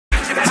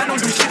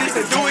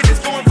shit to do it, it's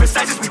going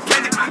precise as we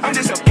planned it. I'm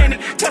just a penny,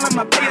 tell him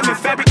I pay him in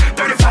fabric.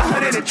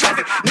 3,500 in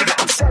traffic, nigga,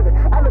 I'm 7.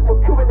 I look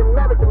for Cuban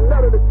American,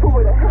 none of the two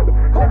of the heaven.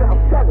 Nigga,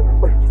 I'm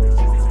 7.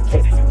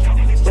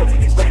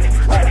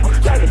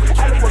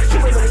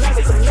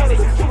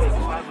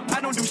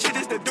 I don't do shit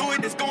just to do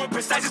it, it's going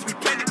precise as we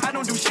planned it. I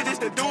don't do shit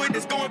just to do it,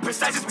 it's going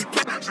precise as we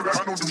planned it.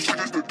 I don't do shit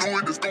just to do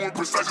it, it's going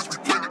precise as we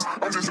planned it.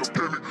 I'm just a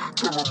penny,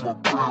 tell him I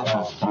pay him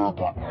in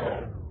fabric.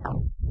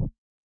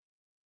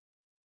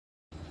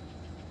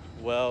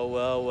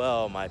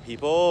 Well, my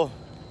people.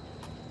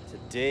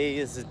 Today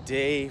is the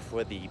day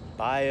for the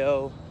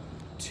Bio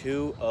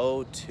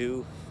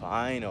 202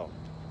 final.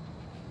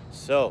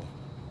 So,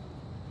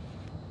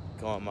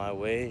 going my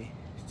way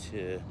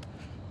to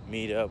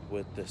meet up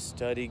with the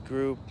study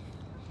group.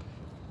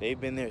 They've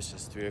been there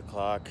since 3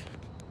 o'clock.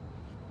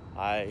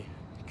 I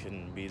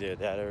couldn't be there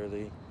that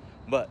early,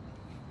 but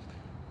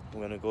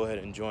I'm gonna go ahead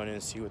and join in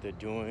and see what they're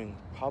doing.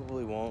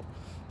 Probably won't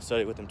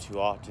study with them too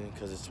often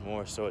because it's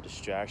more so a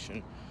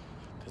distraction,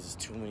 because there's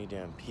too many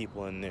damn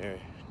people in there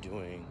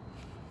doing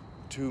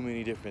too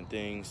many different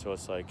things. So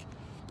it's like,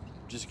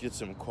 just get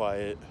some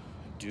quiet,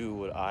 do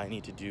what I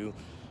need to do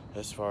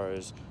as far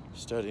as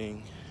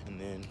studying, and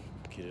then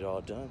get it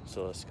all done.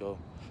 So let's go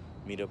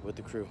meet up with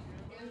the crew.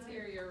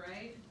 Anterior,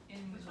 right?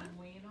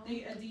 Do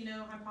you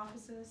know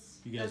hypothesis?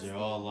 You guys are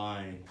all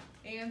lying.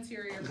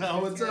 Anterior.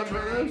 Oh, what's up,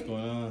 brother? What's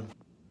going on?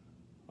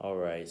 All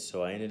right,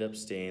 so I ended up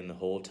staying the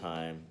whole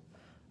time.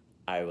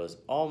 I was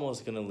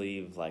almost gonna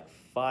leave like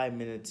 5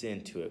 minutes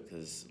into it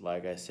because,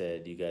 like I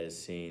said, you guys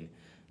seen,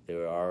 they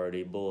were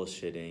already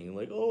bullshitting.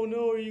 Like, oh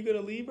no, are you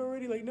gonna leave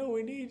already? Like, no,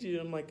 we need you.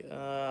 I'm like,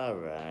 all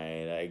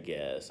right, I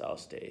guess I'll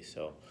stay.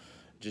 So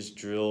just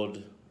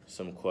drilled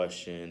some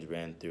questions,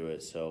 ran through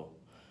it. So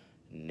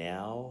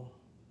now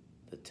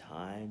the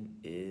time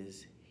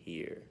is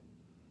here.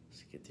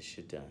 Let's get this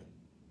shit done.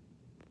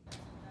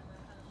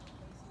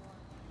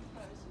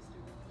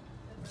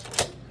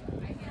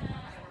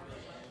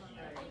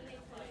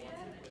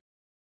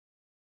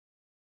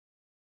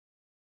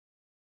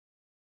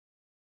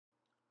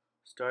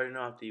 Starting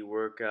off the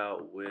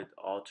workout with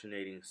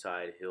alternating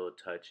side heel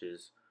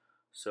touches.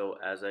 So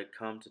as I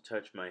come to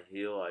touch my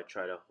heel, I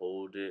try to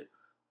hold it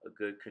a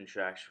good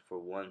contraction for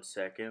 1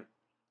 second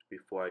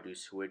before I do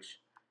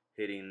switch,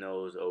 hitting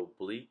those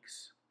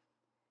obliques.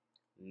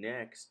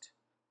 Next,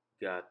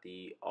 got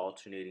the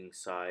alternating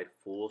side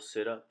full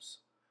sit-ups.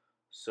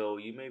 So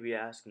you may be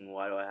asking,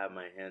 why do I have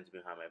my hands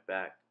behind my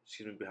back,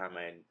 behind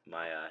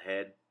my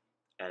head,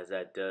 as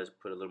that does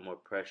put a little more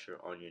pressure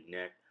on your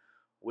neck,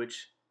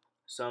 which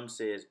some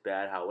say is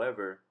bad.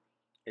 However,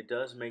 it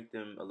does make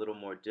them a little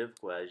more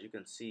difficult. As you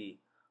can see,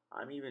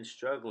 I'm even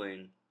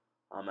struggling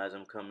as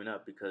I'm coming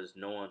up because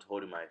no one's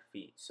holding my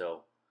feet.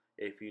 So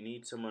if you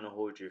need someone to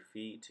hold your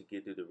feet to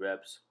get through the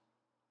reps,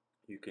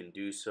 you can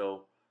do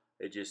so.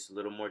 It's just a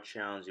little more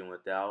challenging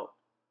without,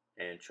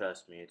 and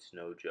trust me, it's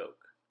no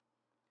joke.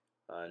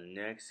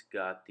 Next,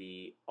 got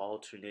the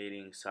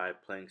alternating side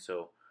plank.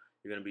 So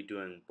you're going to be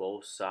doing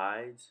both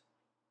sides,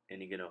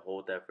 and you're going to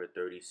hold that for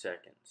 30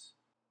 seconds.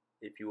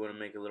 If you want to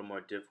make it a little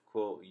more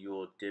difficult,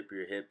 you'll dip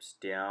your hips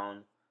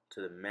down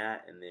to the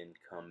mat and then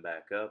come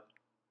back up.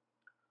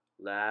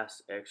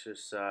 Last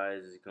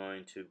exercise is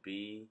going to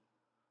be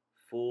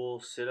full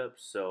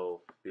sit-ups.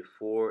 So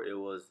before it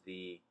was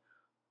the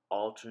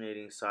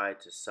alternating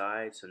side to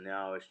side, so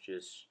now it's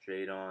just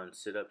straight on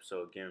sit-ups.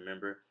 So again,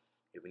 remember,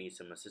 if you need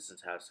some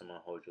assistance, have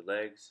someone hold your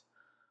legs.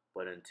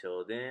 But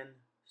until then,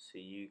 see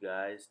you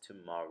guys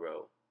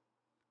tomorrow.